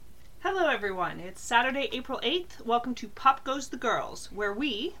Hello everyone, it's Saturday, April 8th. Welcome to Pop Goes the Girls, where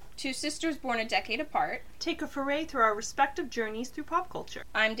we, two sisters born a decade apart, take a foray through our respective journeys through pop culture.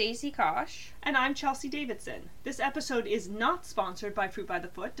 I'm Daisy Kosh. And I'm Chelsea Davidson. This episode is not sponsored by Fruit by the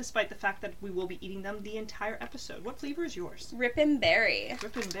Foot, despite the fact that we will be eating them the entire episode. What flavor is yours? Rip'n Berry.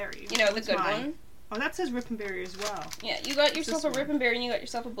 Rip'n Berry. You know, What's the good mine? one? Oh, that says Rip'n Berry as well. Yeah, you got yourself a Rip'n Berry and you got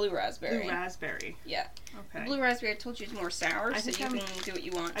yourself a blue raspberry. Blue raspberry. Yeah. Okay. The blue raspberry, I told you, is more sour, so you can do what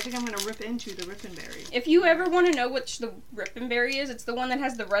you want. I think I'm going to rip into the Rip'n Berry. If you ever want to know which the Rip'n Berry is, it's the one that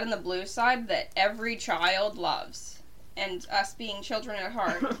has the red and the blue side that every child loves. And us being children at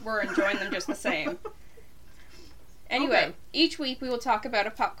heart, we're enjoying them just the same. Anyway, okay. Each week we will talk about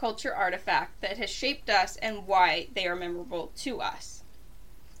a pop culture artifact that has shaped us and why they are memorable to us.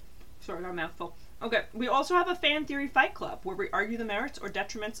 Sorry, I got a mouthful. Okay, we also have a fan theory fight club where we argue the merits or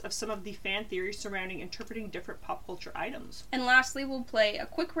detriments of some of the fan theories surrounding interpreting different pop culture items. And lastly, we'll play a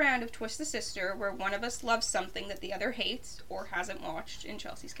quick round of Twist the Sister where one of us loves something that the other hates or hasn't watched, in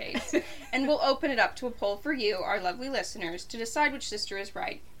Chelsea's case. And we'll open it up to a poll for you, our lovely listeners, to decide which sister is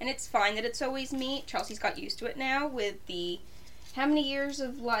right. And it's fine that it's always me. Chelsea's got used to it now with the how many years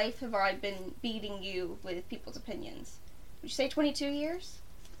of life have I been beating you with people's opinions? Would you say 22 years?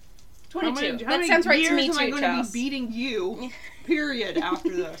 22. That sounds right to me too, Chelsea. How many years am I going to be beating you, period, after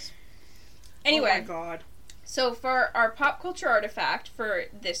this? Anyway. Oh my god. So for our pop culture artifact for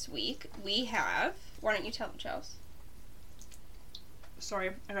this week, we have... Why don't you tell them, Chelsea?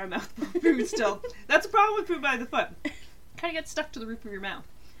 Sorry, I got a mouthful of food still. That's a problem with Fruit by the Foot. Kind of gets stuck to the roof of your mouth.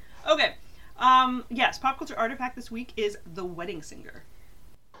 Okay. Yes, pop culture artifact this week is The Wedding Singer.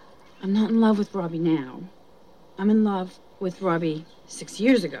 I'm not in love with Robbie now. I'm in love with Robbie 6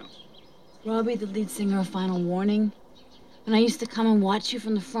 years ago. Robbie, the lead singer of Final Warning. When I used to come and watch you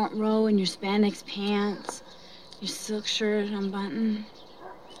from the front row in your spandex pants, your silk shirt unbuttoned,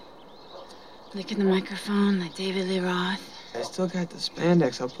 licking the microphone like David Lee Roth. I still got the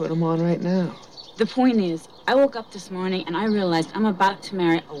spandex. I'll put them on right now. The point is, I woke up this morning and I realized I'm about to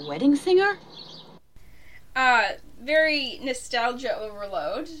marry a wedding singer. Very nostalgia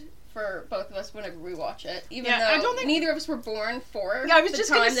overload for both of us whenever we watch it, even though I don't think neither of us were born for the time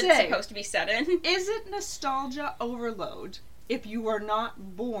that it's supposed to be set in. Is it nostalgia overload if you were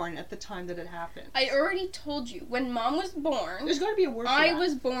not born at the time that it happened? I already told you, when Mom was born, there's got to be a word for I that.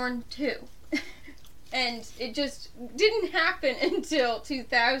 was born too. And it just didn't happen until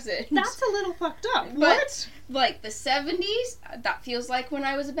 2000. That's a little fucked up. But, what? Like, the 70s, that feels like when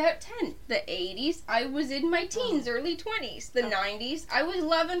I was about 10. The 80s, I was in my teens, early 20s. The 90s, I was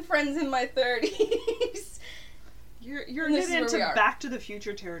loving friends in my 30s. You're getting into Back to the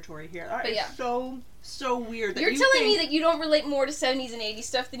Future territory here. That is so weird. That You're telling me that you don't relate more to 70s and 80s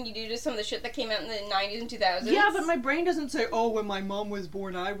stuff than you do to some of the shit that came out in the 90s and 2000s? Yeah, but my brain doesn't say, oh, when my mom was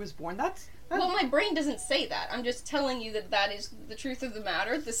born, I was born. Well, my brain doesn't say that. I'm just telling you that is the truth of the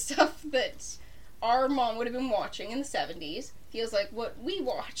matter. The stuff that our mom would have been watching in the 70s feels like what we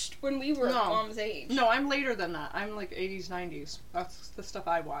watched when we were Mom's age. No, I'm later than that. I'm like 80s, 90s. That's the stuff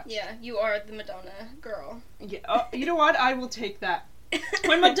I watched. Yeah, you are the Madonna girl. Yeah. Oh, you know what? I will take that.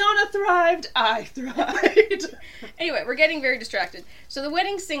 When Madonna thrived, I thrived. Anyway, we're getting very distracted. So The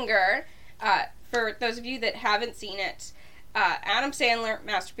Wedding Singer, for those of you that haven't seen it, Adam Sandler,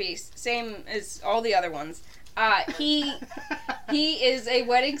 masterpiece, same as all the other ones. He is a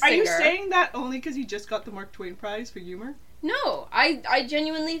wedding singer. Are you saying that only because he just got the Mark Twain Prize for humor? No, I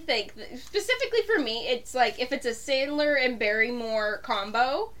genuinely think, that specifically for me, it's like, if it's a Sandler and Barrymore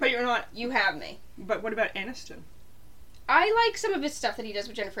combo, but you're not. You have me. But what about Aniston? I like some of his stuff that he does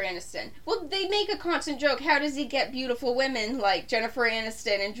with Jennifer Aniston. Well, they make a constant joke. How does he get beautiful women like Jennifer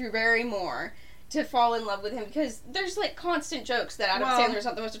Aniston and Drew Barrymore to fall in love with him? Because there's like constant jokes that Adam Sandler's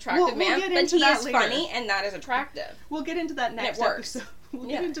not the most attractive man, but he is funny and that is attractive. We'll get into that next episode. We'll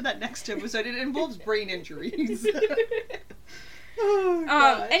get into that next episode. It involves brain injuries.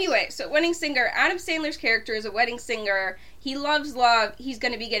 Anyway, so Wedding Singer. Adam Sandler's character is a wedding singer. He loves love. He's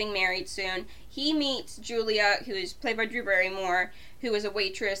going to be getting married soon. He meets Julia, who is played by Drew Barrymore, who is a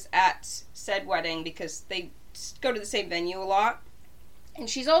waitress at said wedding because they go to the same venue a lot. And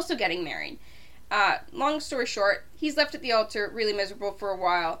she's also getting married. Long story short, he's left at the altar, really miserable for a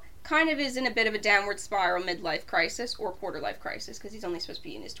while. Kind of is in a bit of a downward spiral midlife crisis, or quarter life crisis, because he's only supposed to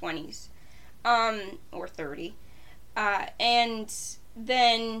be in his 20s. Or 30. And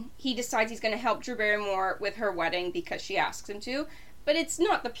then he decides he's going to help Drew Barrymore with her wedding because she asks him to. But it's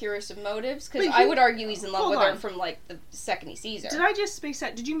not the purest of motives, because I would argue he's in love with her from, like, the second he sees her. Did I just space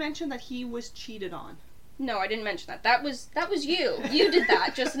out? Did you mention that he was cheated on? No, I didn't mention that. That was you. You did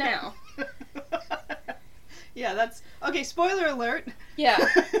that just now. Yeah, that's... Okay, spoiler alert. Yeah.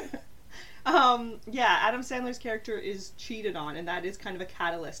 Yeah, Adam Sandler's character is cheated on, and that is kind of a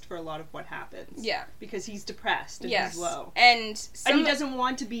catalyst for a lot of what happens. Yeah. Because he's depressed and Yes. he's low. And he doesn't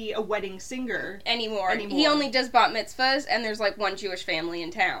want to be a wedding singer anymore. He only does bat mitzvahs, and there's like one Jewish family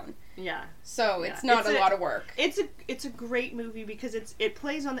in town. Yeah. So it's not a lot of work. It's a great movie because it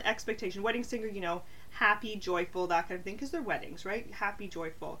plays on the expectation. Wedding singer, happy, joyful, that kind of thing, because they're weddings, right? Happy,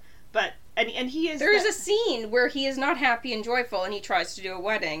 joyful. But, and he is... There is a scene where he is not happy and joyful, and he tries to do a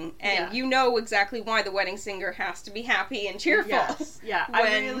wedding, and you know exactly why the wedding singer has to be happy and cheerful. Yes. Yeah,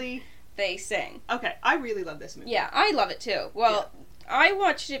 they sing. Okay, I really love this movie. Yeah, I love it too. Well... Yeah. I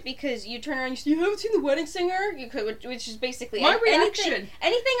watched it because you turn around and you say, you haven't seen The Wedding Singer? Which is basically... My reaction.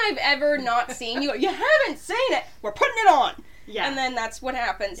 Anything I've ever not seen, you go, you haven't seen it? We're putting it on! Yeah. And then that's what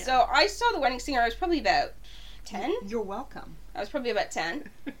happens. Yeah. So I saw The Wedding Singer, I was probably about 10? You're welcome. I was probably about 10.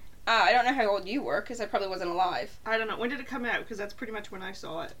 I don't know how old you were, because I probably wasn't alive. I don't know. When did it come out? Because that's pretty much when I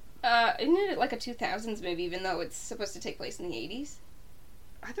saw it. Isn't it like a 2000s movie, even though it's supposed to take place in the 80s?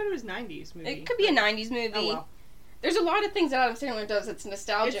 I thought it was 90s movie. It could be a 90s movie. Oh, well. There's a lot of things that Adam Sandler does that's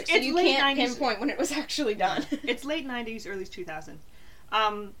nostalgic, so you can't pinpoint when it was actually done. It's late 90s, early 2000s.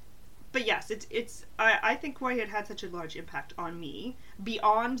 But yes, I think why it had such a large impact on me,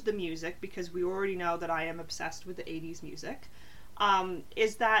 beyond the music, because we already know that I am obsessed with the 80s music,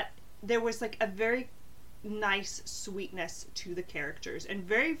 is that there was like a very nice sweetness to the characters. And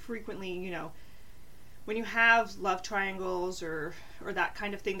very frequently, when you have love triangles or that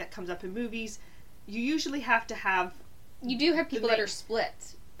kind of thing that comes up in movies, you usually have to have... You do have people that are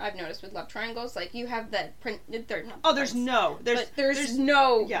split. I've noticed with love triangles, like you have that there's no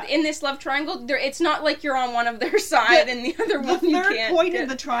in this love triangle. It's not like you're on one of their side and the other one you can't. The third point in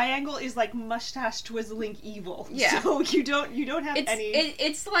the triangle is like mustache twizzling evil. Yeah, so you don't have any.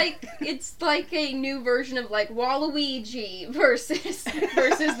 It's like a new version of like Waluigi versus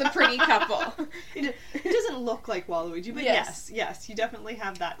the pretty couple. It doesn't look like Waluigi, but yes, you definitely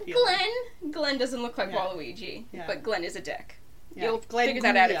have that feeling. Glenn doesn't look like Waluigi, but Glenn is a dick. Yeah. You'll figure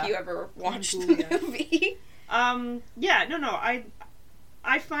that out if you ever watch the movie. I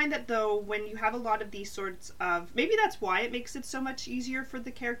find that, though, when you have a lot of these sorts of... Maybe that's why it makes it so much easier for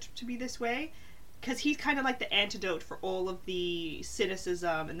the character to be this way. Because he's kind of like the antidote for all of the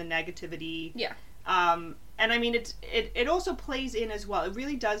cynicism and the negativity. Yeah. And I mean, it also plays in as well. It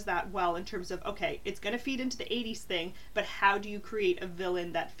really does that well in terms of, okay, it's going to feed into the 80s thing, but how do you create a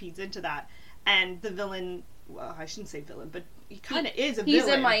villain that feeds into that? And the villain... Well, I shouldn't say villain, but he kind of is a villain.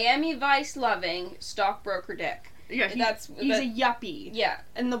 He's a Miami Vice loving stockbroker dick. Yeah, he's a yuppie. Yeah,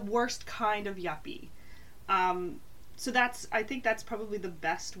 and the worst kind of yuppie. So I think that's probably the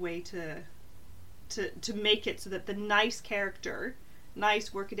best way to make it so that the nice character,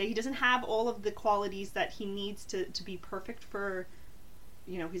 nice workaday, he doesn't have all of the qualities that he needs to be perfect for,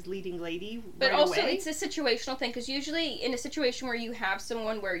 his leading lady. But right also, away. it's a situational thing, because usually in a situation where you have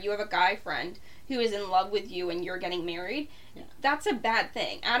someone where you have a guy friend who is in love with you and you're getting married, that's a bad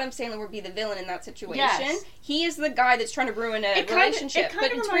thing. Adam Sandler would be the villain in that situation. Yes. He is the guy that's trying to ruin a relationship,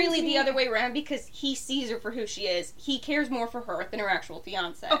 but it's really the other way around, because he sees her for who she is. He cares more for her than her actual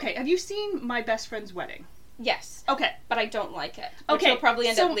fiance. Okay, have you seen My Best Friend's Wedding? Yes. Okay. But I don't like it. Okay. Which will probably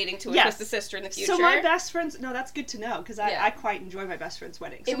end up leading to a Twisted Sister in the future. So My Best Friend's... No, that's good to know, because I quite enjoy My Best Friend's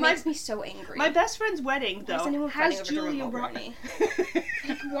Wedding. So it makes me so angry. My Best Friend's Wedding, though, has Julia Roberts.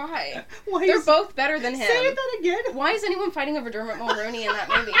 Why? They're both better than him. Say that again. Why is anyone fighting over Dermot Mulroney in that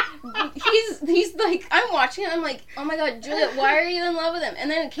movie? He's like... I'm watching it, I'm like, oh my god, Julia, why are you in love with him? And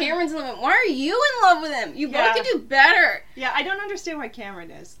then Cameron's in love with him. Why are you in love with him? You both could do better. Yeah, I don't understand why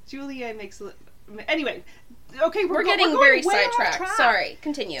Cameron is. Julia makes... Anyway... Okay, we're getting very sidetracked. Sorry,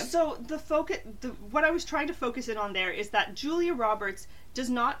 continue. So what I was trying to focus in on there is that Julia Roberts does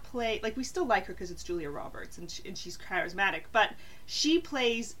not play, like, we still like her because it's Julia Roberts and she's charismatic, but she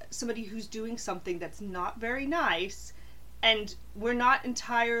plays somebody who's doing something that's not very nice, and we're not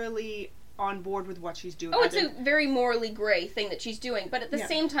entirely on board with what she's doing. Oh, it's a very morally gray thing that she's doing, but at the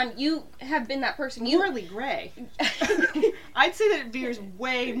same time, you have been that person. Morally gray? I'd say that it veers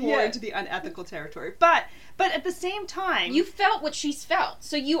way more into the unethical territory, but at the same time... You felt what she's felt,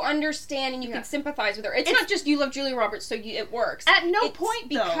 so you understand and you can sympathize with her. It's not just you love Julia Roberts, so it works. At no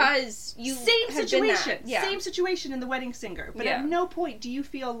point, though. Because you Same situation in The Wedding Singer, but at no point do you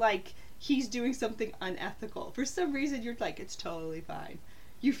feel like he's doing something unethical. For some reason, you're like, it's totally fine.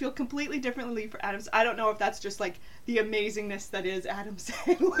 you feel completely differently for Adam. I don't know if that's just like the amazingness that is Adam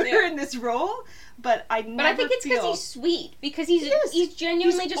Sandler in this role, but I think it's because he's sweet, because he's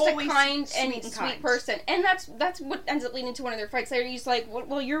genuinely just a kind and sweet person, and that's what ends up leading to one of their fights. Later, he's like,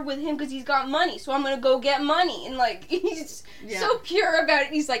 "Well, you're with him because he's got money, so I'm gonna go get money," and like he's so pure about it.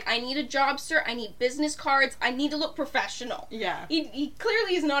 He's like, "I need a job, sir. I need business cards. I need to look professional." Yeah, he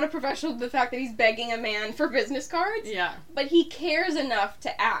clearly is not a professional with the fact that he's begging a man for business cards. Yeah, but he cares enough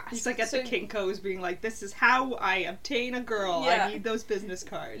to ask. He's like at the Kinko's being like, "This is how I obtain a girl. I need those business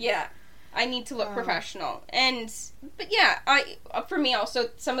cards." Yeah. I need to look professional. But yeah, for me also,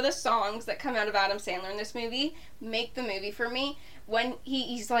 some of the songs that come out of Adam Sandler in this movie make the movie for me. When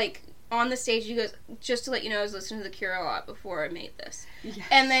he's like on the stage, he goes, "Just to let you know, I was listening to The Cure a lot before I made this." Yes.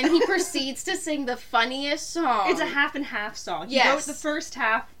 And then he proceeds to sing the funniest song. It's a half and half song. He wrote the first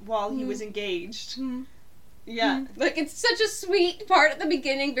half while he was engaged. Yeah. Like, it's such a sweet part at the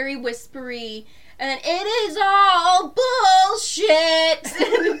beginning, very whispery. And then, "It is all bullshit."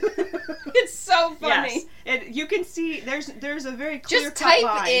 It's so funny. Yes. You can see there's a very clear just type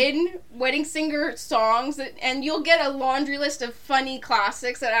line. in wedding singer songs and you'll get a laundry list of funny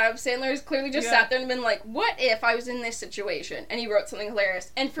classics that Adam Sandler has clearly just sat there and been like, "What if I was in this situation?" And he wrote something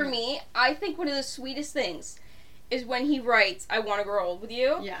hilarious. And for me, I think one of the sweetest things is when he writes, "I want to grow old with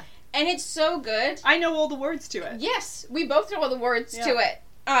you." Yeah. And it's so good. I know all the words to it. Yes, we both know all the words to it.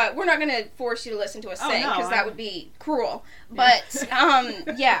 We're not going to force you to listen to us sing, because that would be cruel. But,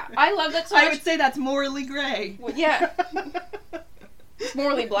 I love that so much. I would say that's morally gray. Well, yeah. It's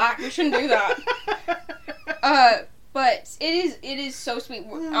morally black. We shouldn't do that. But it is so sweet.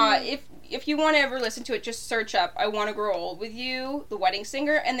 If you want to ever listen to it, just search up "I Want to Grow Old with You," the wedding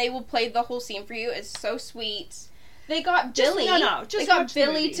singer, and they will play the whole scene for you. It's so sweet. They got Billy. They got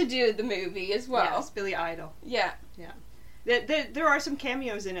Billy to do the movie as well. Yes, Billy Idol. Yeah. Yeah. There are some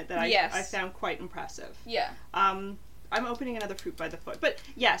cameos in it that I found quite impressive. Yeah. I'm opening another fruit by the foot, but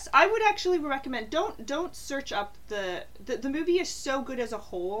yes, I would actually recommend don't search up the movie is so good as a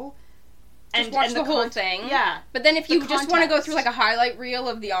whole. Just watch the whole thing. Yeah. But then if you just want to go through like a highlight reel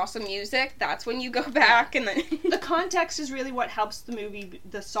of the awesome music, that's when you go back and then... The context is really what helps the movie,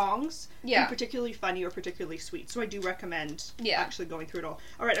 the songs, be particularly funny or particularly sweet. So I do recommend actually going through it all.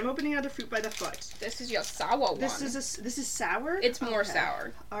 Alright, I'm opening another fruit by the foot. This is your sour one. This is sour? It's more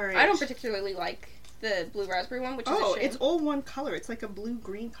sour. Alright. I don't particularly like the blue raspberry one, which is a shame. It's all one color. It's like a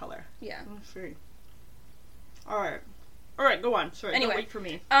blue-green color. Yeah. Oh, sure. Alright, go on. Sorry, anyway, don't wait for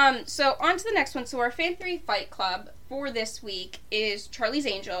me. So on to the next one. So our Fan Theory Fight Club for this week is Charlie's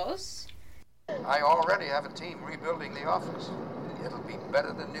Angels. I already have a team rebuilding the office. It'll be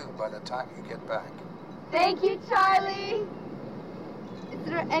better than new by the time you get back. Thank you, Charlie. Is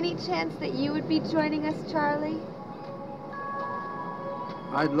there any chance that you would be joining us, Charlie?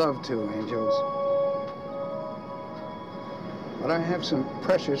 I'd love to, Angels. But I have some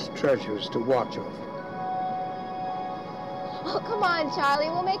precious treasures to watch over. Oh, come on, Charlie.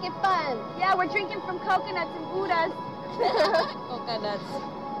 We'll make it fun. Yeah, we're drinking from coconuts and Buddhas. Coconuts.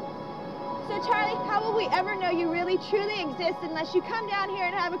 So, Charlie, how will we ever know you really, truly exist unless you come down here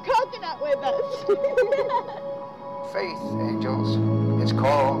and have a coconut with us? Faith, Angels. It's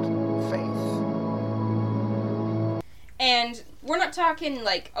called faith. And we're not talking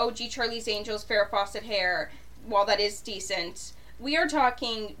like OG Charlie's Angels, Farrah Fawcett hair, while that is decent. We are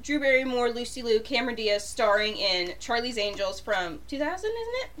talking Drew Barrymore, Lucy Liu, Cameron Diaz starring in Charlie's Angels from 2000,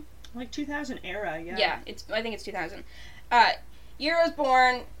 isn't it? Like 2000 era, yeah. Yeah, I think it's 2000. Year I was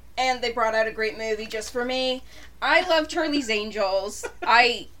born, and they brought out a great movie just for me. I love Charlie's Angels.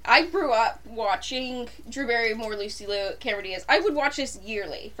 I grew up watching Drew Barrymore, Lucy Liu, Cameron Diaz. I would watch this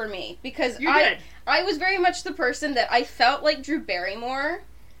yearly for me, because I was very much the person that I felt like Drew Barrymore.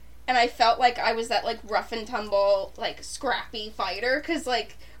 And I felt like I was that, like, rough and tumble, like, scrappy fighter. Because,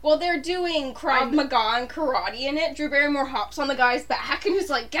 like, while they're doing Krav Maga and karate in it, Drew Barrymore hops on the guy's back and is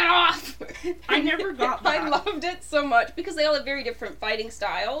like, "Get off!" I never got that. I loved it so much. Because they all have very different fighting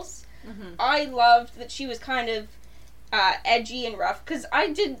styles. Mm-hmm. I loved that she was kind of edgy and rough. Because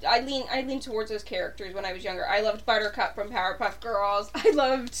I leaned towards those characters when I was younger. I loved Buttercup from Powerpuff Girls. I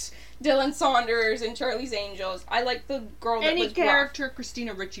loved Dylan Saunders and Charlie's Angels. I like the girl that was any character rough.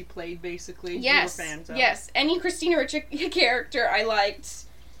 Christina Ricci played, basically. Yes, we were fans of. yes. Any Christina Ricci character I liked.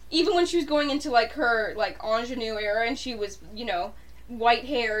 Even when she was going into, like, her, like, ingenue era and she was, you know,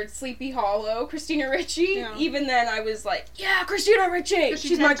 white-haired, Sleepy Hollow Christina Ricci. Yeah. Even then I was like, yeah, Christina Ricci!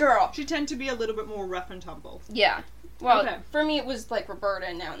 She's my girl. She tended to be a little bit more rough and tumble. Yeah. Well, for me it was, like,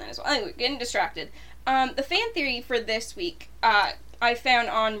 Roberta now and then as well. Anyway, getting distracted. The fan theory for this week, I found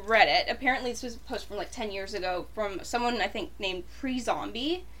on Reddit. Apparently this was a post from like 10 years ago from someone I think named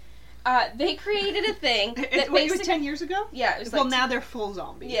Pre-Zombie. They created a thing that it was 10 years ago? Yeah, it was well, like now they're full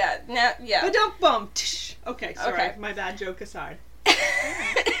zombies. Yeah, yeah. But don't bump. Okay, sorry. Okay. My bad joke aside.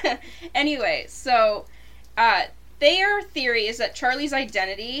 Anyway, so their theory is that Charlie's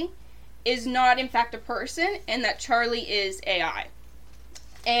identity is not in fact a person and that Charlie is AI.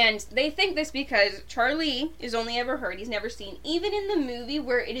 And they think this because Charlie is only ever heard, he's never seen. Even in the movie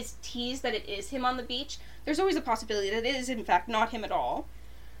where it is teased that it is him on the beach, there's always a possibility that it is in fact not him at all.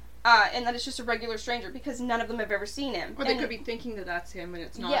 And that it's just a regular stranger because none of them have ever seen him. Or they could be thinking that that's him and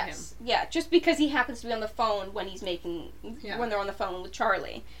it's not him. Yeah, just because he happens to be on the phone when he's when they're on the phone with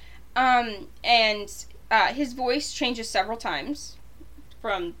Charlie. And his voice changes several times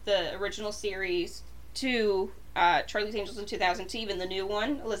from the original series to Charlie's Angels in 2000 to even the new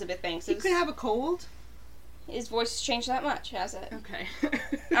one, Elizabeth Banks. He could have a cold. His voice has changed that much, has it? Okay.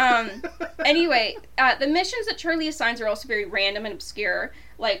 Anyway, the missions that Charlie assigns are also very random and obscure.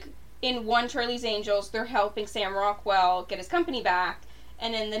 Like, in one Charlie's Angels, they're helping Sam Rockwell get his company back,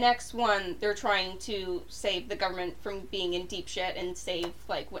 and in the next one, they're trying to save the government from being in deep shit and save,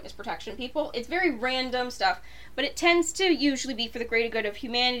 like, witness protection people. It's very random stuff, but it tends to usually be for the greater good of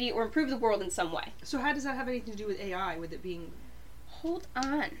humanity or improve the world in some way. So how does that have anything to do with AI, with it being... Hold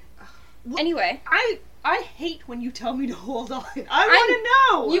on. Well, anyway. I hate when you tell me to hold on. I want to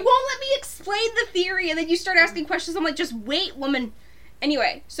know! You won't let me explain the theory, and then you start asking questions. I'm like, just wait, woman.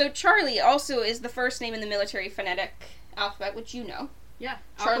 Anyway, so Charlie also is the first name in the military phonetic alphabet, which you know. Yeah,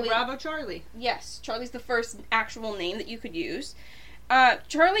 Charlie. Alpha Bravo Charlie. Yes, Charlie's the first actual name that you could use.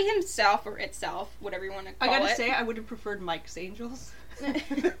 Charlie himself, or itself, whatever you want to call it. I gotta say, I would have preferred Mike's Angels.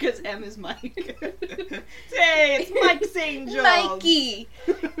 Because M is Mike. Hey, it's Mike's Angels! Mikey!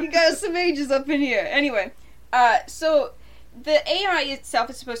 You got some ages up in here. Anyway, so the AI itself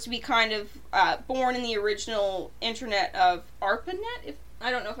is supposed to be kind of born in the original internet of ARPANET. I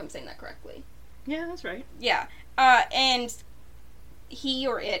don't know if I'm saying that correctly. Yeah, that's right. Yeah. And he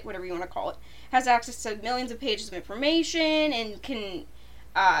or it, whatever you want to call it, has access to millions of pages of information and can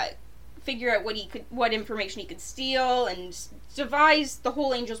figure out what information he could steal and devise the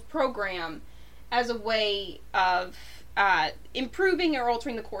whole Angels program as a way of improving or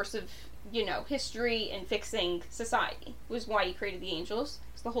altering the course of, history and fixing society. Was why he created the Angels.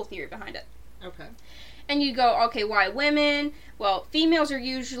 It's the whole theory behind it. Okay. And you go, okay, why women? Well, females are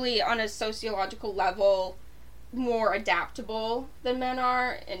usually on a sociological level more adaptable than men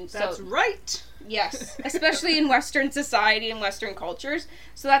are, and that's right. Yes, especially in Western society and Western cultures.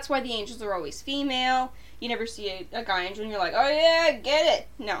 So that's why the Angels are always female. You never see a guy angel and you're like, oh yeah, get it.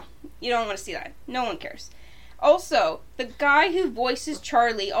 No, you don't want to see that. No one cares. Also, the guy who voices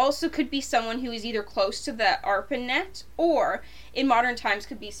Charlie also could be someone who is either close to the ARPANET or in modern times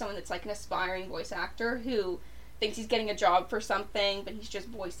could be someone that's like an aspiring voice actor who thinks he's getting a job for something, but he's just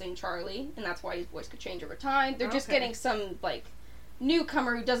voicing Charlie, and that's why his voice could change over time. They're just getting some,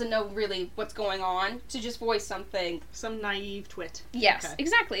 newcomer who doesn't know really what's going on to just voice something. Some naive twit. Yes,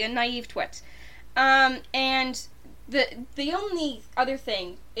 exactly, a naive twit. And the only other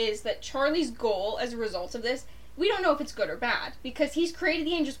thing is that Charlie's goal as a result of this, we don't know if it's good or bad, because he's created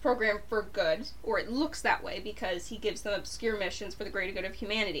the Angels program for good, or it looks that way because he gives them obscure missions for the greater good of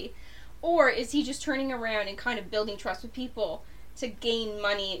humanity. Or is he just turning around and kind of building trust with people to gain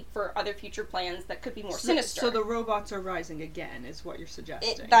money for other future plans that could be more sinister? So the robots are rising again, is what you're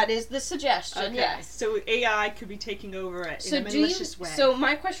suggesting. That is the suggestion, okay. Yes. So AI could be taking over in a malicious way. So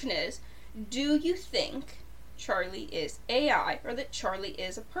my question is, do you think Charlie is AI or that Charlie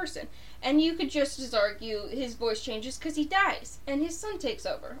is a person? And you could just as argue his voice changes because he dies and his son takes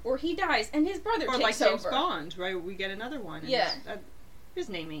over. Or he dies and his brother takes over. Or like James Bond, right? We get another one. Yeah. His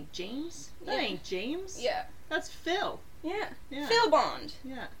name ain't James. That ain't James. Yeah. That's Phil. Yeah. Phil Bond.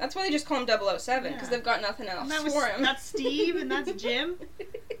 Yeah. That's why they just call him 007, because they've got nothing else for him. That's Steve, and that's Jim.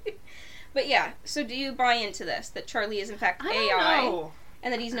 But yeah, so do you buy into this, that Charlie is in fact I AI, don't know.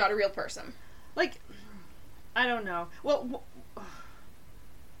 and that he's not a real person? I don't know. Well,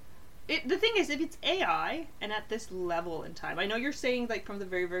 the thing is, if it's AI, and at this level in time, I know you're saying, from the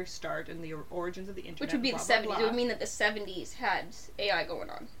very, very start, and the origins of the internet, which would be blah, the blah, 70s. blah. It would mean that the 70s had AI going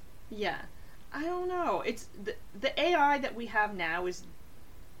on. Yeah. I don't know. It's the AI that we have now is,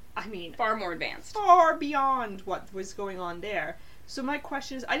 far more advanced. Far beyond what was going on there. So my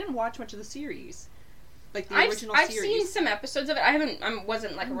question is, I didn't watch much of the series. The original series. I've seen some episodes of it. I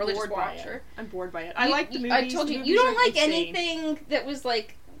wasn't a religious watcher. I'm bored by it. I like the movies. I told you, you don't like anything that was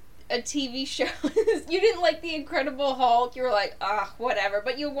a TV show. You didn't like The Incredible Hulk. You were like, whatever.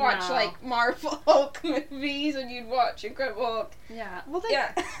 But you watch, like, Marvel Hulk movies, and you'd watch Incredible Hulk. Yeah. Well,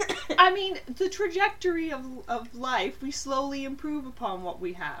 I mean, the trajectory of life, we slowly improve upon what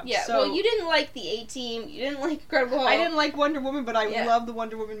we have. Yeah, so, well, you didn't like the A-Team. You didn't like Incredible Hulk. I didn't like Wonder Woman, but I love the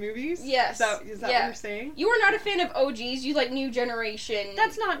Wonder Woman movies. Yes. Is that what you're saying? You were not a fan of OGs. You like New Generation.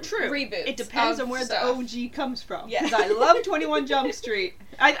 That's not true. Reboots. It depends on where stuff. the OG comes from. Yeah. Because I love 21 Jump Street.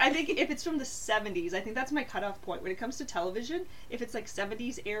 I think if it's from the 70s, I think that's my cutoff point. When it comes to television, if it's like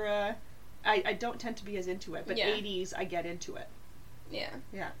 70s era, I don't tend to be as into it. But 80s, I get into it. Yeah.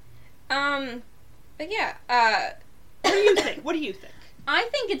 Yeah. But yeah, what do you think? What do you think? I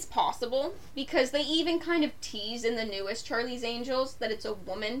think it's possible, because they even kind of tease in the newest Charlie's Angels that it's a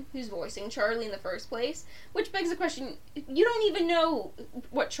woman who's voicing Charlie in the first place, which begs the question, you don't even know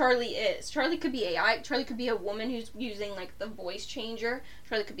what Charlie is. Charlie could be AI, Charlie could be a woman who's using, like, the voice changer,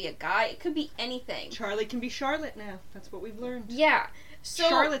 Charlie could be a guy, it could be anything. Charlie can be Charlotte now, that's what we've learned. Yeah. So,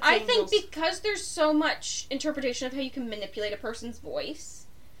 Charlotte's I Angels. think because there's so much interpretation of how you can manipulate a person's voice,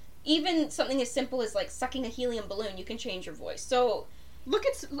 even something as simple as, like, sucking a helium balloon, you can change your voice. So...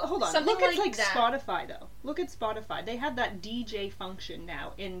 Hold on. Something Look at like that. Spotify though. Look at Spotify. They have that DJ function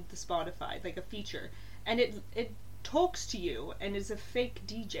now in the Spotify, like a feature, and it talks to you and is a fake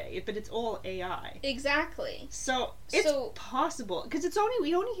DJ, but it's all AI. Exactly. So it's possible because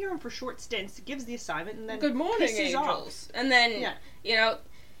we only hear him for short stints. It gives the assignment and then good morning, pisses angels, off. and then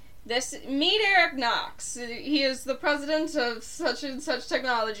meet Eric Knox. He is the president of such and such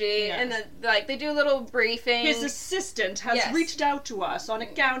technology, and then they do a little briefing. His assistant has reached out to us on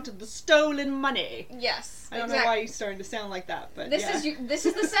account of the stolen money. Yes, I don't know why he's starting to sound like that, but this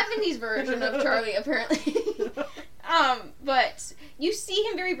is the 70s version of Charlie, apparently. But you see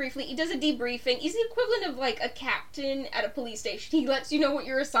him very briefly. He does a debriefing. He's the equivalent of like a captain at a police station. He lets you know what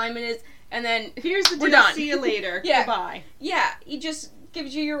your assignment is, and then here's the we're deal. done. See you later. Yeah. Goodbye. Yeah, he just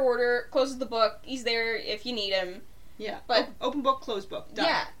gives you your order, closes the book, he's there if you need him. Yeah, but open book, closed book, done.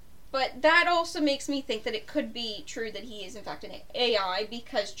 Yeah, but that also makes me think that it could be true that he is in fact an AI,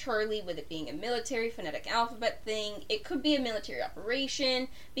 because Charlie, with it being a military phonetic alphabet thing, it could be a military operation,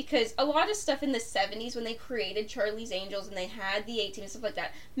 because a lot of stuff in the 70s when they created Charlie's Angels and they had the A-Team and stuff like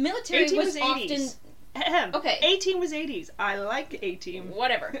that, military was often... Okay. A-Team was 80s. I like A-Team.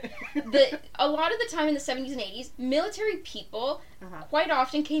 Whatever. A lot of the time in the 70s and 80s, military people quite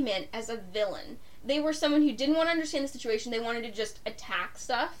often came in as a villain. They were someone who didn't want to understand the situation. They wanted to just attack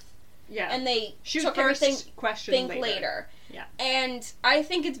stuff. Yeah. And they shoot took first, everything, question think later. Yeah. And I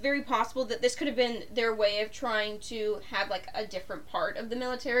think it's very possible that this could have been their way of trying to have like a different part of the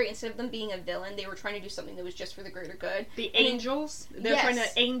military. Instead of them being a villain, they were trying to do something that was just for the greater good. The angels? They're trying to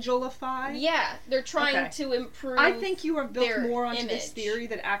angelify? Yeah. They're trying to improve I think you are built more onto image. this theory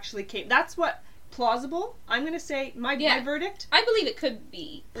that actually came... That's what... Plausible. I'm going to say my verdict. I believe it could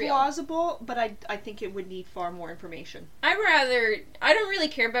be real. Plausible, but I think it would need far more information. I don't really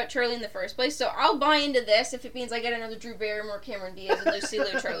care about Charlie in the first place, so I'll buy into this if it means I get another Drew Barrymore, Cameron Diaz, and Lucy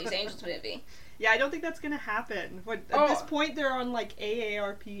Liu Charlie's Angels movie. Yeah, I don't think that's going to happen. At this point, they're on, like,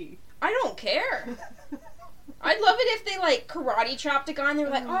 AARP. I don't care. I'd love it if they, like, karate chopped a guy and they were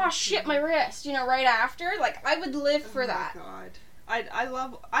like, oh shit, my wrist, right after. Like, I would live for that. Oh, my God.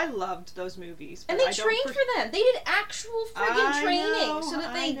 I loved those movies. And they trained for them. They did actual friggin' training so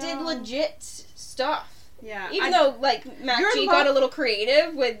that they did legit stuff. Yeah. Even though, like, Mac G got a little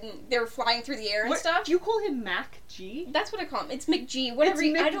creative when they were flying through the air and stuff. Do you call him Mac G? That's what I call him. It's McG. Whatever.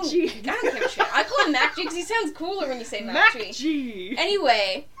 It's I don't give a shit. I call him Mac G because he sounds cooler when you say Mac G. G.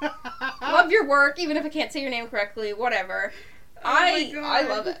 Anyway, love your work, even if I can't say your name correctly. Whatever. I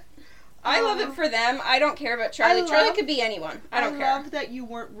love it. I love it for them. I don't care about Charlie. Charlie could be anyone. I don't care. I love that you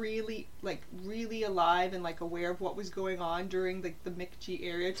weren't really alive and, like, aware of what was going on during, the McG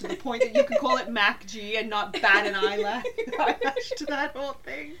area to the point that you could call it Mac G and not bat an eyelash to that whole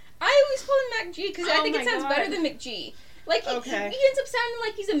thing. I always call him Mac G because I think it sounds better than McG. Like, he ends up sounding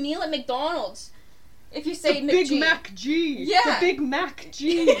like he's a meal at McDonald's. If you say the McG. Big Mac G. Yeah. The Big Mac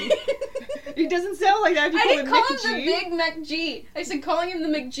G. He doesn't sound like that if you call him I didn't call McG. him the Big Mac G. I said calling him the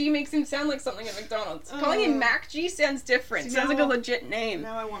McG makes him sound like something at McDonald's. Calling him Mac G sounds different. Sounds like a legit name.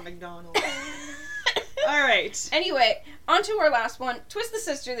 Now I want McDonald's. Alright. Anyway, on to our last one. Twist the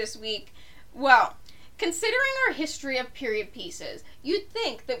Sister this week. Well, considering our history of period pieces, you'd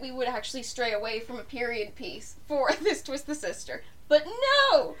think that we would actually stray away from a period piece for this Twist the Sister. But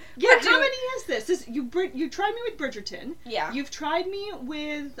no! Yeah, how many is this? You tried me with Bridgerton. Yeah. You've tried me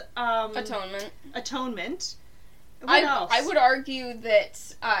with... Atonement. Atonement. What else? I would argue that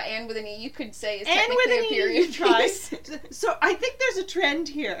Anne with an E, you could say, is Anne technically with a an period E, try. piece. So I think there's a trend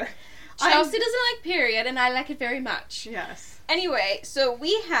here. Chelsea doesn't like period, and I like it very much. Yes. Anyway, so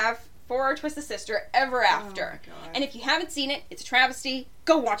we have For Our Twisted Sister Ever After. Oh my God. And if you haven't seen it, it's a travesty.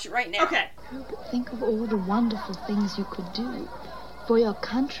 Go watch it right now. Okay. Think of all the wonderful things you could do. For your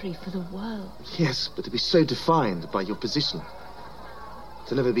country, for the world. Yes, but to be so defined by your position.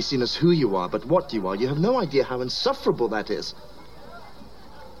 To never be seen as who you are, but what you are. You have no idea how insufferable that is.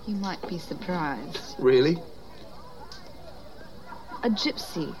 You might be surprised. Really? A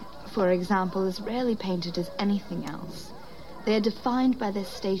gypsy, for example, is rarely painted as anything else. They are defined by their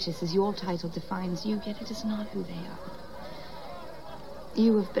status as your title defines you, yet it is not who they are.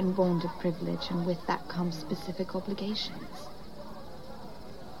 You have been born to privilege, and with that comes specific obligations.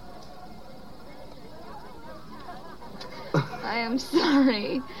 I am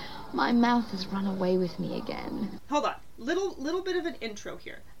sorry. My mouth has run away with me again. Hold on. Little bit of an intro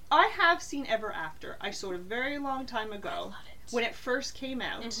here. I have seen Ever After. I saw it a very long time ago. I love it. When it first came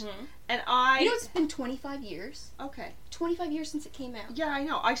out. Mm-hmm. And You know, it's been 25 years. Okay. 25 years since it came out. Yeah, I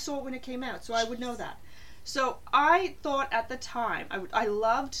know. I saw it when it came out, so I would know that. So I thought at the time, I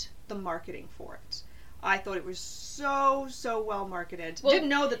loved the marketing for it. I thought it was so well marketed. Well, Didn't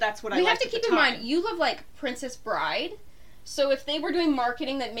know that that's what I We liked have to at keep the in time. mind, you love, like, Princess Bride. So if they were doing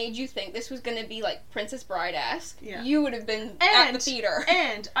marketing that made you think this was going to be, like, Princess Bride-esque, Yeah. you would have been at the theater.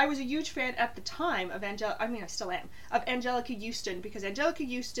 And I was a huge fan at the time of I still am, of Angelica Houston, because Angelica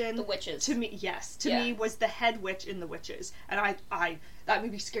Houston... The Witches. To me, was the head witch in The Witches. And that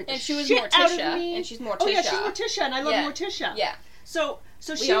movie scared the And she was shit out of Morticia, me. and she's Morticia. Oh yeah, she's Morticia, and I love Yeah. Morticia. Yeah. So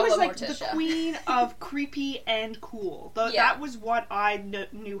We she all was love like Morticia. the queen of creepy and cool. Yeah. That was what I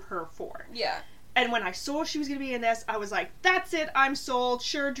knew her for. Yeah. And when I saw she was going to be in this, I was like, that's it, I'm sold.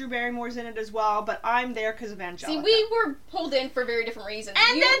 Sure, Drew Barrymore's in it as well, but I'm there because of Angelica. See, we were pulled in for very different reasons.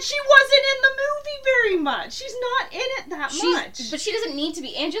 And then she wasn't in the movie very much. She's not in it that much. But she doesn't need to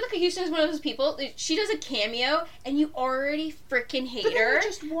be. Angelica Houston is one of those people, she does a cameo, and you already freaking hate But then her. you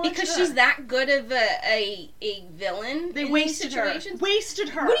just watch because her. she's that good of a villain. They in wasted these her. situations. Wasted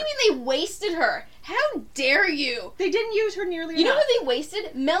her. What do you mean they wasted her? How dare you? They didn't use her nearly You know enough. who they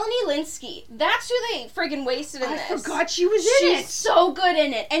wasted? Melanie Linsky. That's who they friggin' wasted in I this. forgot she was in She's it. so good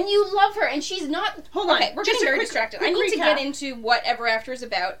in it, and you love her, and she's not... Hold on. Okay, we're Just getting a very quick- distracted. quick I need to recap. get into what Ever After is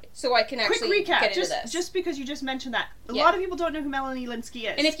about, so I can Quick actually recap, get into this. just because you just mentioned that. A Yeah. lot of people don't know who Melanie Linsky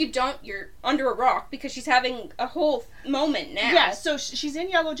is. And if you don't, you're under a rock, because she's having a whole moment now. Yeah, so she's in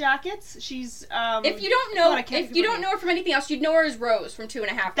Yellow Jackets. She's, If you don't know, God, I can't if think you of her don't name. know her from anything else, you'd know her as Rose from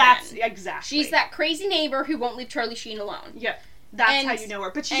 2.5 That's, Men. exactly. She's that crazy neighbor who won't leave Charlie Sheen alone. Yeah, that's And- how you know her.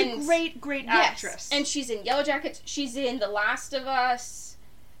 But she's and- a great actress. And she's in Yellow Jackets. She's in The Last of Us.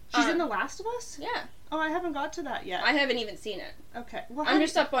 She's in The Last of Us? Yeah. Oh, I haven't got to that yet. I haven't even seen it. Okay. Well, I'm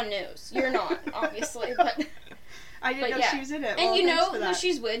just up on news. You're not, obviously, but... I didn't But know yeah. she was in it. And Well, you thanks know for who that.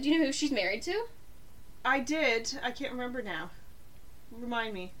 she's with? Do you know who she's married to? I did. I can't remember now.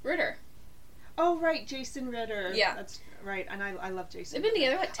 Remind me. Ritter. Oh, right, Jason Ritter. Yeah. That's right, and I love Jason. They've been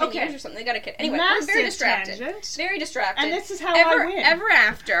Ritter. together like 10 Okay. years or something. They got a kid. Anyway, we're very Massive distracted. tangent. Very distracted. And this is how Ever, I win. Ever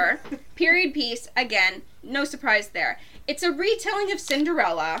After, period piece, again, no surprise there. It's a retelling of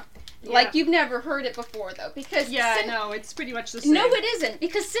Cinderella, like you've never heard it before, though, because... Yeah, no, it's pretty much the same. No, it isn't,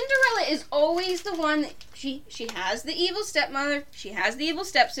 because Cinderella is always the one that she has the evil stepmother, she has the evil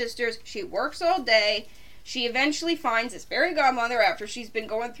stepsisters, she works all day, she eventually finds this fairy godmother after she's been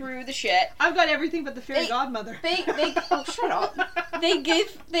going through the shit. I've got everything but the fairy godmother. They oh, shut up. They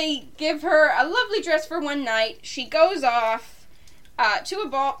give her a lovely dress for one night, she goes off to a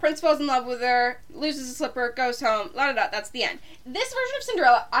ball, Prince falls in love with her, loses a slipper, goes home, that's the end. This version of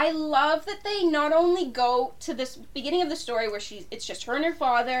Cinderella, I love that they not only go to this beginning of the story where it's just her and her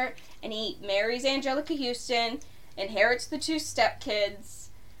father, and he marries Angelica Houston, inherits the 2 stepkids,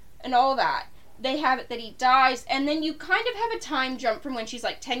 and all that. They have it that he dies, and then you kind of have a time jump from when she's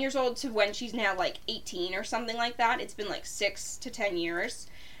like 10 years old to when she's now like 18 or something like that. It's been like 6 to 10 years.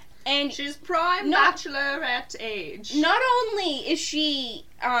 And she's prime bachelorette age. Not only is she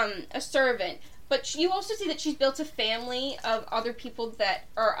a servant, but you also see that she's built a family of other people that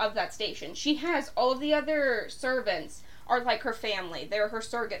are of that station. She has all of the other servants are like her family. They're her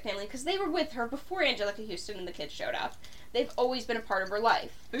surrogate family because they were with her before Angelica Houston and the kids showed up. They've always been a part of her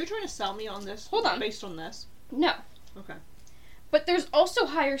life. Are you trying to sell me on this? Hold on. Based on this? No. Okay. But there's also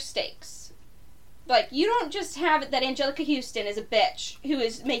higher stakes. Like, you don't just have it that Angelica Houston is a bitch who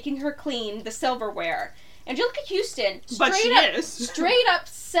is making her clean the silverware. Angelica Houston straight up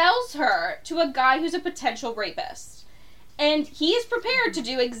sells her to a guy who's a potential rapist. And he is prepared to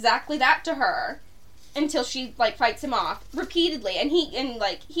do exactly that to her until she, like, fights him off repeatedly. And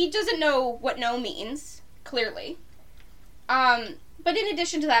he doesn't know what no means, clearly. But in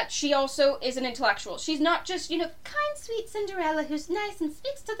addition to that, she also is an intellectual. She's not just, kind, sweet Cinderella who's nice and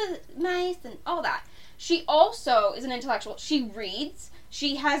speaks to the mice and all that. She also is an intellectual. She reads.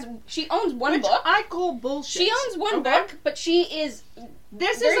 She owns one book. I call bullshit. She owns one book, but she is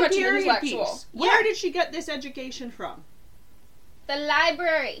very much an intellectual. Piece. Where did she get this education from? The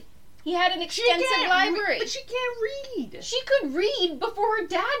library. He had an extensive library. But she can't read. She could read before her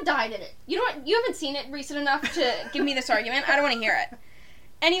dad died in it. You know what? You haven't seen it recent enough to give me this argument. I don't want to hear it.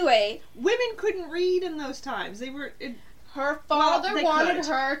 Anyway. Women couldn't read in those times. They were... Her father wanted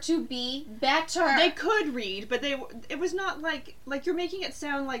her to be better. They could read, but it was not like you're making it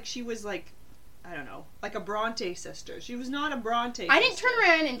sound like she was like, I don't know, like a Bronte sister. She was not a Bronte sister. I didn't turn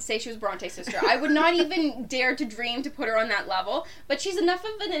around and say she was Bronte's sister. I would not even dare to dream to put her on that level. But she's enough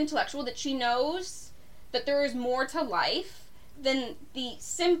of an intellectual that she knows that there is more to life than the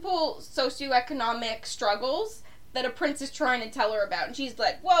simple socioeconomic struggles that a prince is trying to tell her about. And she's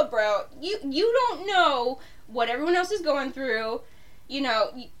like, whoa, bro, you don't know what everyone else is going through,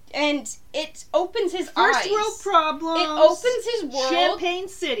 and it opens his eyes. First world problems. It opens his world. Champagne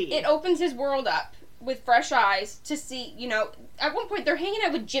City. It opens his world up with fresh eyes to see, at one point they're hanging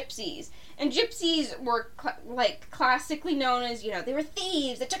out with gypsies, and gypsies were, classically known as, they were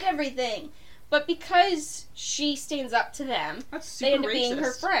thieves that took everything. But because she stands up to them, they end up being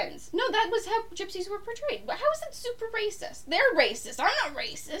her friends. No, that was how gypsies were portrayed. But how is that super racist? They're racist. I'm not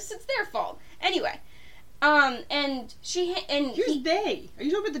racist. It's their fault. Anyway. And she Who's they? Are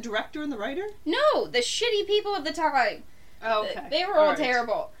you talking about the director and the writer? No, the shitty people of the time. Oh, okay. They were all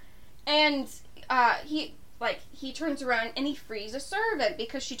terrible. And he turns around and he frees a servant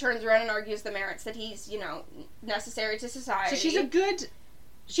because she turns around and argues the merits that he's, necessary to society. So she's a good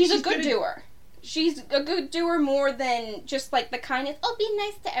doer. She's a good doer more than just the kindness, be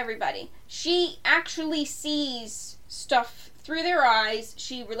nice to everybody. She actually sees stuff through their eyes.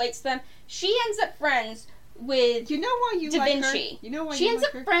 She relates to them. She ends up friends with Da Vinci. Like her? You know why she ends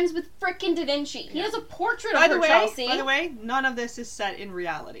up friends with frickin' Da Vinci. He has a portrait of her, Chelsea. By the way, none of this is set in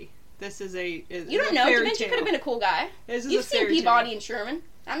reality. This is a You don't know. Da Vinci could have been a cool guy. You've seen Peabody and Sherman.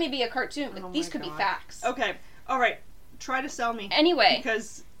 That may be a cartoon, but these could be facts. Okay. All right. Try to sell me. Anyway.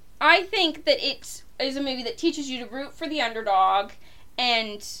 Because I think that it is a movie that teaches you to root for the underdog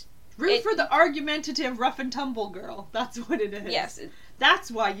and... Root for the argumentative rough and tumble girl. That's what it is. Yes.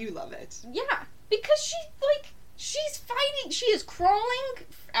 That's why you love it. Yeah. Because she's fighting. She is crawling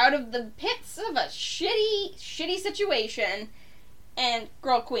out of the pits of a shitty situation. And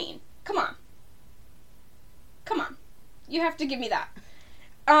girl queen. Come on. You have to give me that.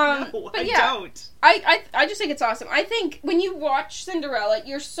 No, but I don't. I just think it's awesome. I think when you watch Cinderella,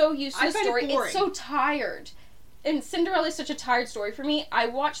 you're so used to the story. It's so tired. And Cinderella is such a tired story for me. I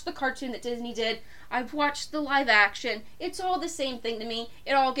watched the cartoon that Disney did. I've watched the live action. It's all the same thing to me.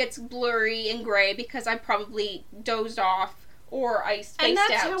 It all gets blurry and gray because I probably dozed off or I spaced out. And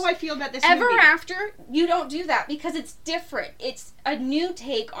that's how I feel about this Ever movie. After, you don't do that because it's different. It's a new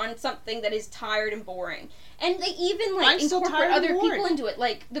take on something that is tired and boring. And they even incorporate other people into it,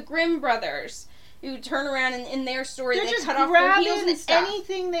 like the Grimm brothers. Who turn around and in their story they're they just cut off their heels and stuff.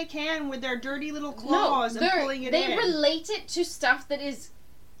 Anything they can with their dirty little claws and pulling it in. They relate it to stuff that is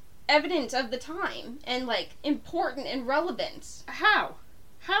evident of the time and important and relevant. How?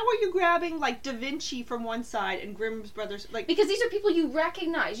 How are you grabbing Da Vinci from one side and Grimm's brothers because these are people you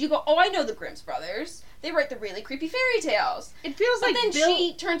recognize. You go, I know the Grimm's brothers. They write the really creepy fairy tales. It feels but then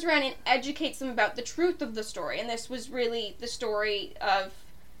she turns around and educates them about the truth of the story, and this was really the story of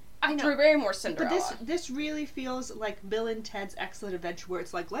Drew Barrymore's Cinderella. But this really feels like Bill and Ted's Excellent Adventure, where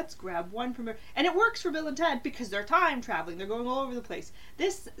it's let's grab one from her, and it works for Bill and Ted because they're time traveling, they're going all over the place.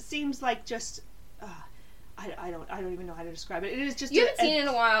 This seems like just, I don't even know how to describe it. It is just you haven't seen it in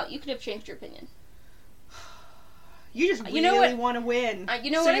a while. You could have changed your opinion. You just really want to win. You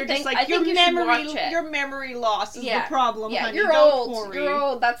know what I think? I think you should watch it. Your memory loss is the problem, honey. You're old. You're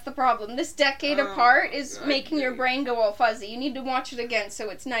old. That's the problem. This decade apart is making your brain go all fuzzy. You need to watch it again so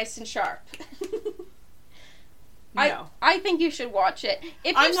it's nice and sharp. No. I think you should watch it.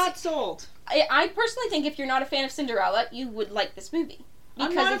 I'm not sold. I personally think if you're not a fan of Cinderella, you would like this movie.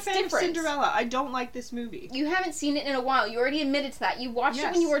 Because I'm not it's a fan different. of Cinderella. I don't like this movie. You haven't seen it in a while. You already admitted to that. You watched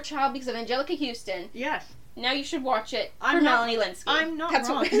it when you were a child because of Angelica Houston. Yes. Now you should watch it for Melanie Linsky. I'm not That's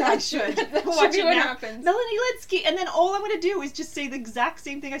wrong. What, I should. That should be what happens. Melanie Linsky. And then all I'm going to do is just say the exact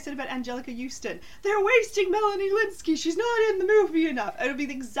same thing I said about Angelica Houston. They're wasting Melanie Linsky. She's not in the movie enough. It'll be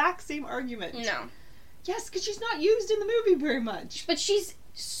the exact same argument. No. Yes, because she's not used in the movie very much. But she's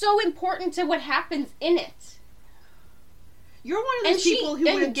so important to what happens in it. You're one of those people who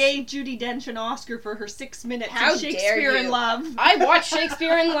would have gave Judi Dench an Oscar for her 6 minutes How of Shakespeare in Love. I watched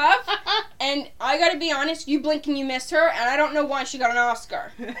Shakespeare in Love, and I gotta be honest, you blink and you miss her, and I don't know why she got an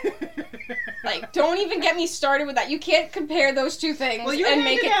Oscar. Like, don't even get me started with that. You can't compare those two things. Well, you're and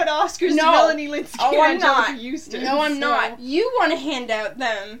handing make out Oscars to Melanie Lynskey and Angelica Houston. No, I'm not. You want to hand out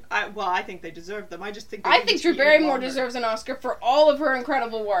them. I think they deserve them. I just think I think Drew Barrymore deserves an Oscar for all of her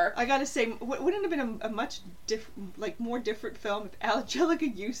incredible work. I gotta say, wouldn't it have been a much more different film if Angelica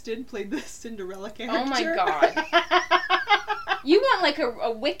Houston played the Cinderella character? Oh my god. You want like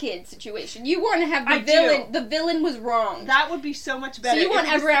a Wicked situation. You want to have the villain. The villain was wrong. That would be so much better. So you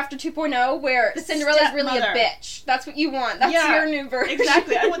want Ever After 2.0 where Cinderella's really a bitch. That's what you want. That's your new version.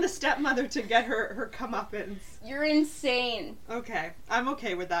 Exactly. I want the stepmother to get her comeuppance. You're insane. Okay. I'm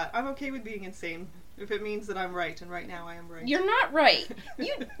okay with that. I'm okay with being insane. If it means that I'm right, and right now I am right. You're not right.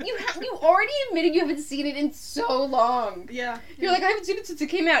 You already admitted you haven't seen it in so long. Yeah. You're like, I haven't seen it since it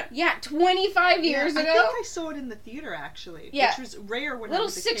came out. Yeah, 25 years ago. I think I saw it in the theater, actually. Yeah. Which was rare when Little I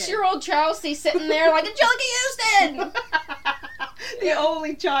was a kid. 6-year-old Chelsea sitting there like, Angelica Houston! The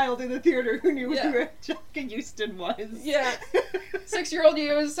only child in the theater who knew who Angelica Houston was. Yeah. 6-year-old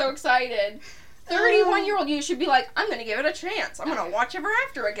you was so excited. 31-year-old you should be like, I'm going to give it a chance. I'm going to watch Ever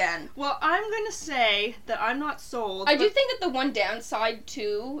After again. Well, I'm going to say that I'm not sold. I do think that the one downside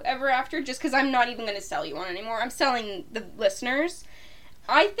to Ever After, just because I'm not even going to sell you one anymore, I'm selling the listeners.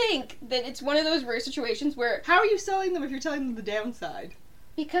 I think that it's one of those rare situations where... How are you selling them if you're telling them the downside?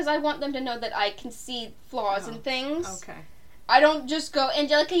 Because I want them to know that I can see flaws in things. Okay. I don't just go,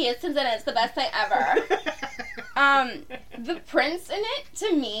 Angelica Houston's in it, it's the best thing ever. The prince in it,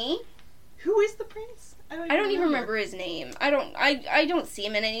 to me... Who is the prince? I don't even remember his name. I don't see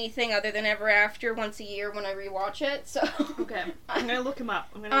him in anything other than Ever After once a year when I rewatch it. So okay, I'm gonna look him up.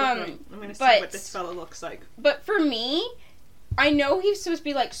 I'm gonna see what this fellow looks like. But for me, I know he's supposed to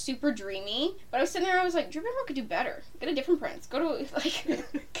be like super dreamy, but I was sitting there, I was like, Drew Barrymore could do better. Get a different prince. Go to like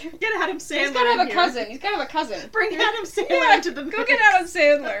get Adam Sandler. He's gotta have a cousin. He's gotta have a cousin. Bring Adam Sandler into the mix. Go get Adam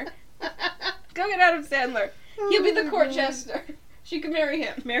Sandler. Go get Adam Sandler. He'll be the court jester. She could marry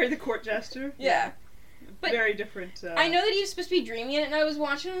him. Marry the court jester? Yeah. But very different. I know that he was supposed to be dreamy in it, and I was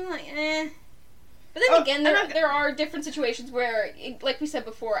watching and I'm like, eh. But then again, there are different situations where, like we said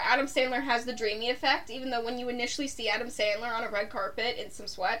before, Adam Sandler has the dreamy effect, even though when you initially see Adam Sandler on a red carpet in some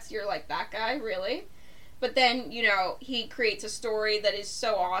sweats, you're like, that guy, really? But then, you know, he creates a story that is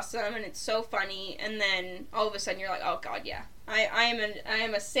so awesome, and it's so funny, and then all of a sudden you're like, oh god, yeah. I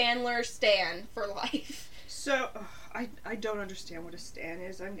am a Sandler stan for life. So... I don't understand what a stan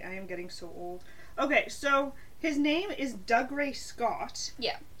is. I am getting so old. Okay, so his name is Doug Ray Scott.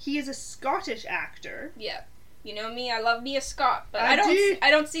 Yeah. He is a Scottish actor. Yeah. You know me, I love me a Scot, but I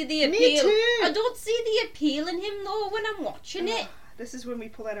don't see the appeal. Me too. I don't see the appeal in him though when I'm watching it. This is when we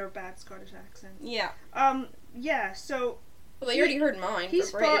pull out our bad Scottish accent. Yeah. Yeah, so well, you already heard mine.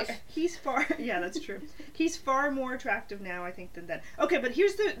 He's far. Yeah, that's true. He's far more attractive now, I think, than then. Okay, but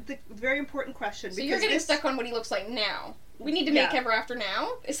here's the very important question. So you're getting stuck on what he looks like now. We need to make Ever After now.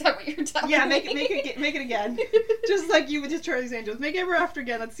 Is that what you're telling me? Yeah, make it again. Just like you with just Charlie's Angels. Make Ever After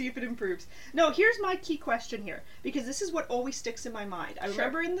again. Let's see if it improves. No, here's my key question here, because this is what always sticks in my mind. I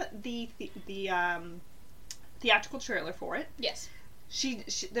remember in the theatrical trailer for it. Yes. She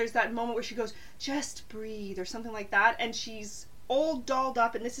there's that moment where she goes, just breathe, or something like that, and she's all dolled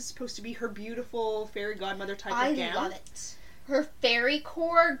up, and this is supposed to be her beautiful fairy godmother type of gown. I love it. Her fairy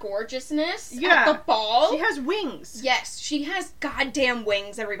core gorgeousness at the ball. She has wings. Yes, she has goddamn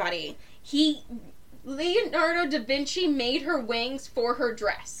wings, everybody. Leonardo da Vinci made her wings for her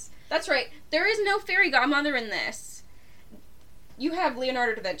dress. That's right. There is no fairy godmother in this. You have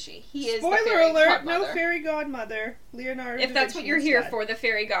Leonardo da Vinci. He is the fairy alert, godmother. No fairy godmother. Leonardo da Vinci. If that's what you're here for, the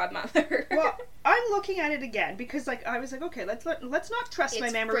fairy godmother. Well, I'm looking at it again because I was like, okay, let's not trust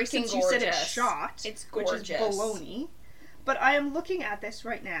my memory since you said it's shot. It's gorgeous. Which is baloney. But I am looking at this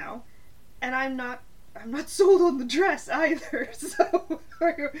right now, and I'm not sold on the dress either, so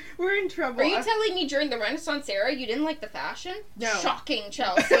we're in trouble. Are you telling me during the Renaissance era you didn't like the fashion? No. Shocking,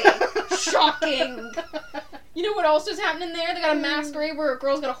 Chelsea. Shocking. You know what else is happening there? They got a masquerade where a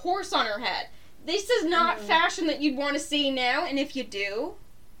girl's got a horse on her head. This is not fashion that you'd want to see now, and if you do,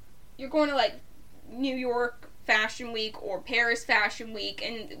 you're going to, like, New York Fashion Week or Paris Fashion Week,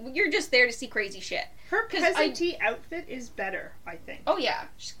 and you're just there to see crazy shit. Her peasant-y outfit is better, I think. Oh yeah,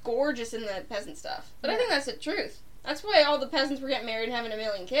 she's gorgeous in the peasant stuff. But I think that's the truth. That's why all the peasants were getting married and having a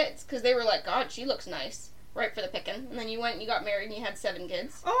million kids, because they were like, God, she looks nice. right for the picking. And then you went and you got married and you had 7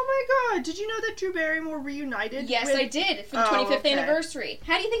 kids. Oh my god, did you know that Drew Barrymore reunited? Yes, with... I did, for the 25th anniversary.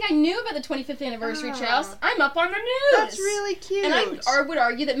 How do you think I knew about the 25th anniversary, Charles? I'm up on the news! That's really cute. And I would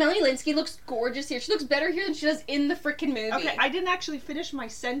argue that Melanie Lynskey looks gorgeous here. She looks better here than she does in the frickin' movie. Okay, I didn't actually finish my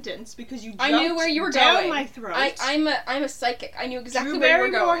sentence because you jumped I knew where you were down going. my throat. I'm a psychic. I knew exactly Drew where you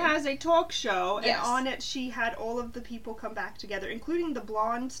were Barrymore going. has a talk show, Yes. and on it she had all of the people come back together, including the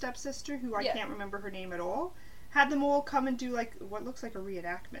blonde stepsister, who I can't remember her name at all. Had them all come and do like what looks like a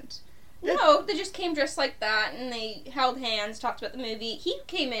reenactment. No, they just came dressed like that, and they held hands, talked about the movie. He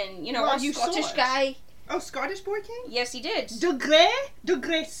came in, you know, Well, a you Scottish saw it. guy. Oh, Scottish boy came? Yes, he did. De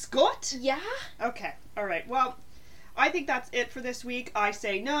Grey Scott? Yeah. Okay, alright, well, I think that's it for this week. I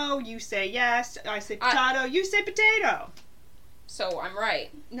say no, you say yes, I say potato, you say potato. So I'm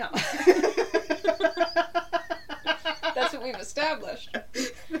right. No. That's what we've established.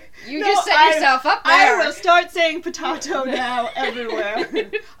 You just set yourself up there. I will start saying potato now everywhere.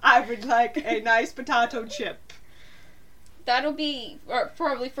 I would like a nice potato chip. That'll be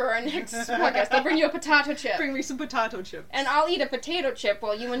probably for our next podcast. They'll bring you a potato chip. Bring me some potato chips. And I'll eat a potato chip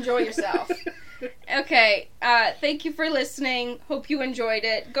while you enjoy yourself. Okay, thank you for listening. Hope you enjoyed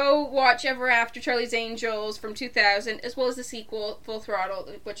it. Go watch Ever After Charlie's Angels from 2000, as well as the sequel, Full Throttle,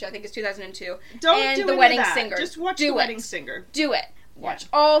 which I think is 2002. Don't do The any Wedding of that. Singer. Just watch The Wedding Singer. Do it. Watch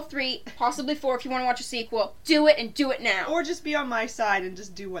all 3, possibly 4 if you want to watch a sequel. Do it, and do it now. Or just be on my side and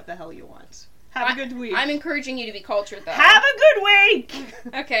just do what the hell you want. Have a good week. I'm encouraging you to be cultured, though. Have a good week!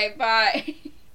 Okay, bye.